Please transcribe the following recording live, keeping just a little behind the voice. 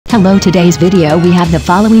Hello, today's video we have the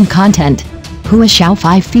following content. Hua Shao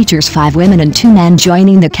 5 features 5 women and 2 men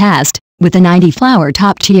joining the cast, with a 90 flower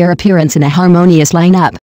top-tier appearance in a harmonious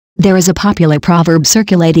lineup. There is a popular proverb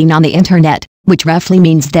circulating on the internet, which roughly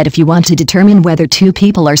means that if you want to determine whether 2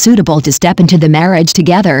 people are suitable to step into the marriage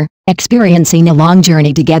together, experiencing a long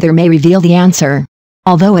journey together may reveal the answer.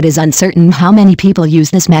 Although it is uncertain how many people use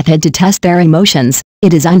this method to test their emotions,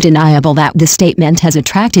 it is undeniable that this statement has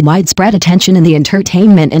attracted widespread attention in the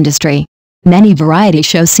entertainment industry. Many variety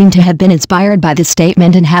shows seem to have been inspired by this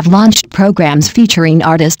statement and have launched programs featuring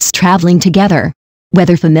artists traveling together.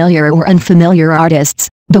 Whether familiar or unfamiliar artists,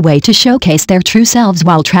 the way to showcase their true selves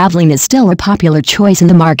while traveling is still a popular choice in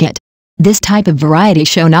the market. This type of variety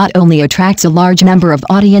show not only attracts a large number of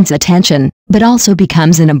audience attention, but also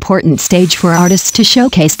becomes an important stage for artists to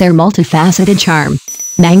showcase their multifaceted charm.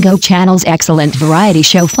 Mango Channel's excellent variety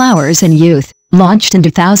show Flowers and Youth, launched in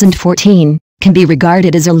 2014, can be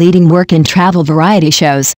regarded as a leading work in travel variety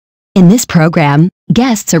shows. In this program,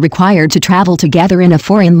 guests are required to travel together in a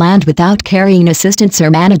foreign land without carrying assistants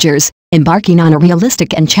or managers, embarking on a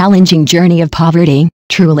realistic and challenging journey of poverty,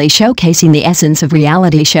 truly showcasing the essence of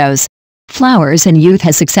reality shows. Flowers and Youth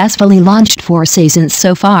has successfully launched 4 seasons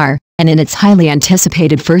so far, and in its highly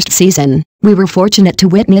anticipated first season, we were fortunate to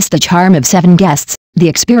witness the charm of 7 guests: the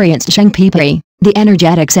experienced Zhang Pipei, the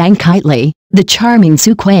energetic Zhang Kaitley, the charming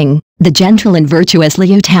Su Qing, the gentle and virtuous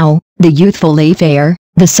Liu Tao, the youthful Li Feier,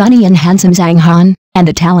 the sunny and handsome Zhang Han, and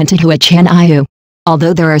the talented Hua Shao.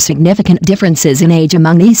 Although there are significant differences in age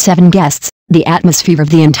among these 7 guests, the atmosphere of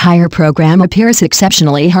the entire program appears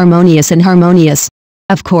exceptionally harmonious and harmonious.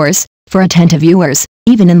 Of course, for attentive viewers,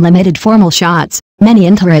 even in limited formal shots, many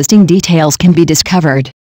interesting details can be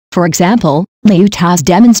discovered. For example, Liu Tao's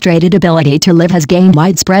demonstrated ability to live has gained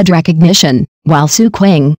widespread recognition, while Su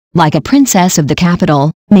Qing, like a princess of the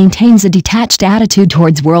capital, maintains a detached attitude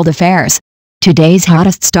towards world affairs. Today's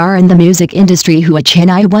hottest star in the music industry, Hua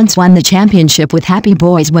Shao, once won the championship with Happy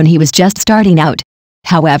Boys when he was just starting out.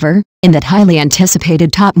 However, in that highly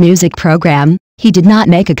anticipated top music program, he did not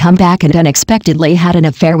make a comeback and unexpectedly had an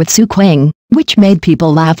affair with Su Qing, which made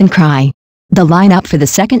people laugh and cry. The lineup for the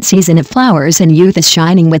second season of Flowers and Youth is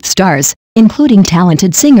shining with stars, including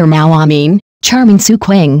talented singer Mao Amin, charming Su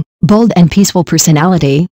Qing, bold and peaceful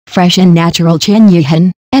personality, fresh and natural Chen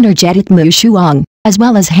Yuhan, energetic Mu Shuang, as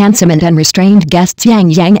well as handsome and unrestrained guests Yang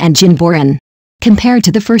Yang and Jin Boran. Compared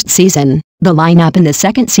to the first season, the lineup in the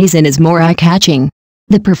second season is more eye-catching.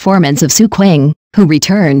 The performance of Su Qing, who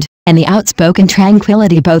returned, and the outspoken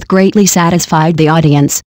tranquility both greatly satisfied the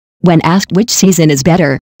audience. When asked which season is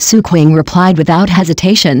better, Su Qing replied without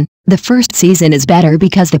hesitation, "The first season is better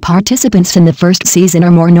because the participants in the first season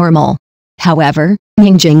are more normal." However,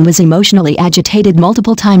 Ningjing was emotionally agitated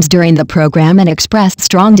multiple times during the program and expressed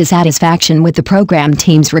strong dissatisfaction with the program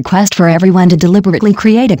team's request for everyone to deliberately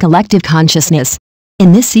create a collective consciousness.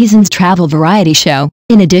 In this season's travel variety show,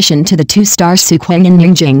 in addition to the 2 stars Su Qing and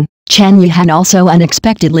Ningjing, Chen Yuhan also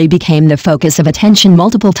unexpectedly became the focus of attention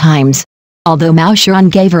multiple times. Although Mao Shuan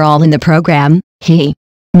gave her all in the program,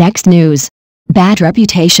 Next news. Bad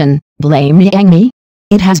reputation, blame Yang Mi?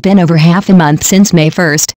 It has been over half a month since May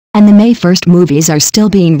 1st, and the May 1st movies are still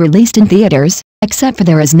being released in theaters, except for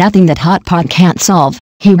There Is Nothing That Hot Pot Can't Solve,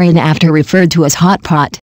 hereinafter referred to as Hot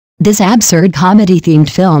Pot. This absurd comedy-themed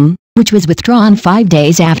film, which was withdrawn 5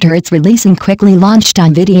 days after its release and quickly launched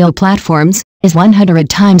on video platforms, is 100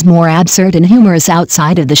 times more absurd and humorous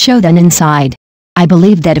outside of the show than inside. I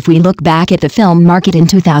believe that if we look back at the film market in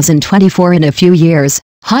 2024 in a few years,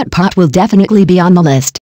 Hot Pot will definitely be on the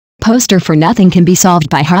list. Poster for Nothing Can Be Solved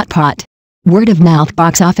by Hot Pot. Word of mouth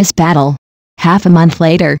box office battle. Half a month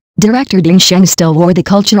later, director Ding Sheng still wore the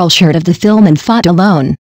cultural shirt of the film and fought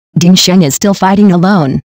alone. Ding Sheng is still fighting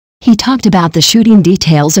alone. He talked about the shooting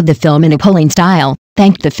details of the film in a pulling style,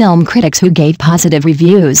 thanked the film critics who gave positive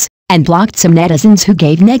reviews, and blocked some netizens who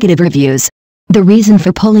gave negative reviews. The reason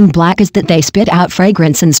for pulling black is that they spit out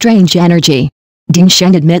fragrance and strange energy. Ding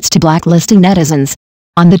Sheng admits to blacklisting netizens.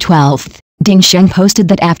 On the 12th, Ding Sheng posted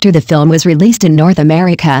that after the film was released in North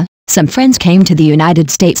America, some friends came to the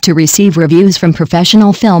United States to receive reviews from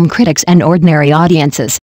professional film critics and ordinary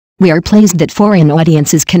audiences. We are pleased that foreign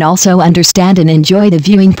audiences can also understand and enjoy the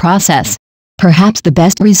viewing process. Perhaps the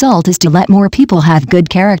best result is to let more people have good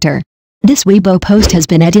character. This Weibo post has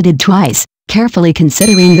been edited twice, carefully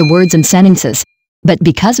considering the words and sentences. But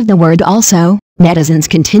because of the word also, netizens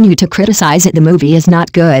continue to criticize it. The movie is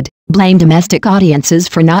not good, blame domestic audiences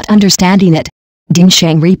for not understanding it. Ding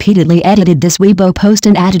Sheng repeatedly edited this Weibo post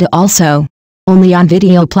and added also. Only on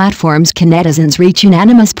video platforms can netizens reach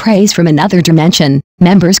unanimous praise from another dimension.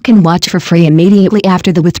 Members can watch for free immediately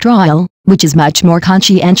after the withdrawal, which is much more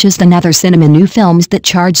conscientious than other cinema new films that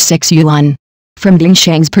charge 6 yuan. From Ding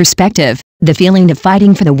Sheng's perspective, the feeling of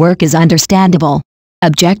fighting for the work is understandable.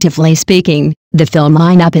 Objectively speaking, the film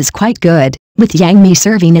lineup is quite good, with Yang Mi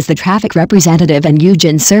serving as the traffic representative and Yu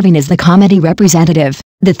Jin serving as the comedy representative.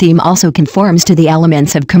 The theme also conforms to the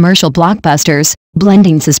elements of commercial blockbusters,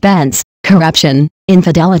 blending suspense, corruption,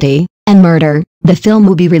 infidelity, and murder. The film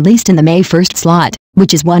will be released in the May 1st slot,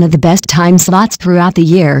 which is one of the best time slots throughout the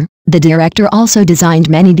year. The director also designed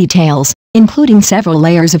many details, including several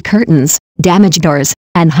layers of curtains, damaged doors,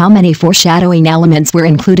 and how many foreshadowing elements were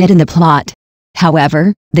included in the plot.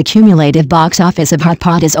 However, the cumulative box office of Hot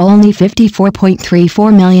Pot is only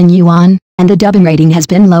 54.34 million yuan, and the dubbing rating has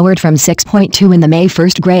been lowered from 6.2 in the May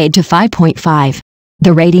 1st grade to 5.5.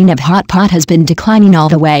 The rating of Hot Pot has been declining all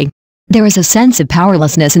the way. There is a sense of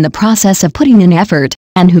powerlessness in the process of putting in effort,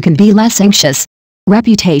 and who can be less anxious?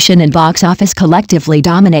 Reputation and box office collectively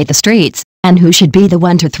dominate the streets, and who should be the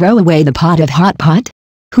one to throw away the pot of Hot Pot?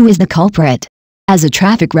 Who is the culprit? As a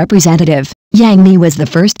traffic representative, Yang Mi was the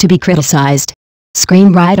first to be criticized.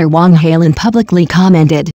 Screenwriter Wang Halen publicly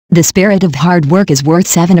commented, "The spirit of hard work is worth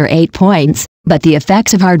 7 or 8 points, but the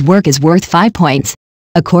effects of hard work is worth 5 points."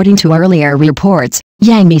 According to earlier reports,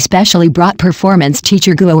 Yang Mi specially brought performance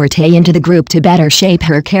teacher Guo Ertai into the group to better shape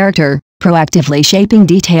her character, proactively shaping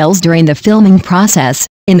details during the filming process.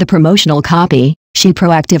 In the promotional copy, she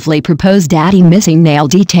proactively proposed adding missing nail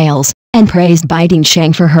details, and praised Bai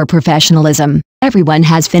Dingsheng for her professionalism. Everyone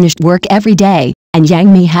has finished work every day, and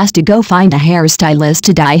Yang Mi has to go find a hairstylist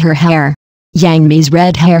to dye her hair. Yang Mi's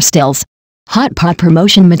red hairstyles. Hot Pot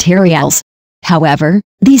promotion materials. However,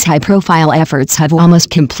 these high-profile efforts have almost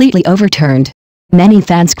completely overturned. Many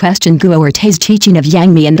fans question Guo Ertai's teaching of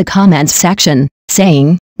Yang Mi in the comments section,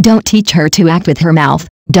 saying, "Don't teach her to act with her mouth."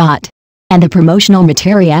 And the promotional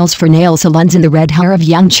materials for nail salons in the red hair of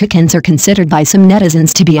young chickens are considered by some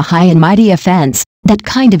netizens to be a high and mighty offense. That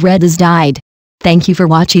kind of red is dyed. Thank you for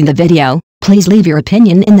watching the video. Please leave your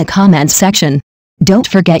opinion in the comments section. Don't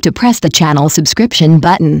forget to press the channel subscription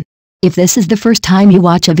button. If this is the first time you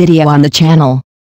watch a video on the channel,